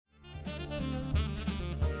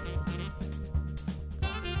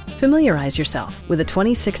Familiarize yourself with a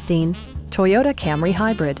 2016 Toyota Camry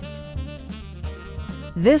Hybrid.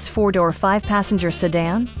 This four-door, five-passenger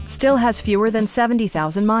sedan still has fewer than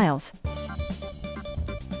 70,000 miles.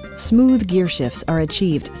 Smooth gear shifts are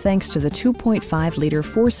achieved thanks to the 2.5-liter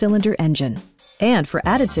four-cylinder engine. And for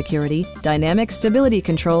added security, dynamic stability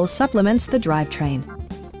control supplements the drivetrain.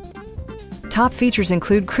 Top features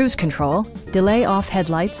include cruise control, delay-off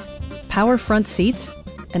headlights, power front seats,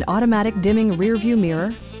 an automatic dimming rear-view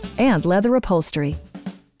mirror, and leather upholstery.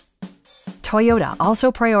 Toyota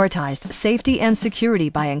also prioritized safety and security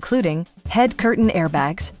by including head curtain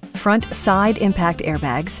airbags, front side impact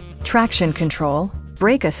airbags, traction control,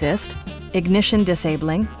 brake assist, ignition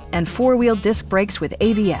disabling, and four-wheel disc brakes with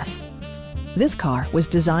ABS. This car was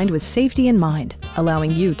designed with safety in mind,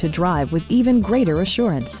 allowing you to drive with even greater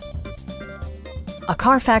assurance. A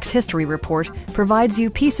Carfax history report provides you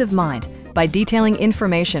peace of mind by detailing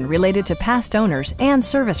information related to past owners and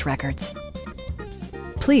service records.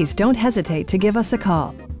 Please don't hesitate to give us a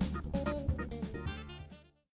call.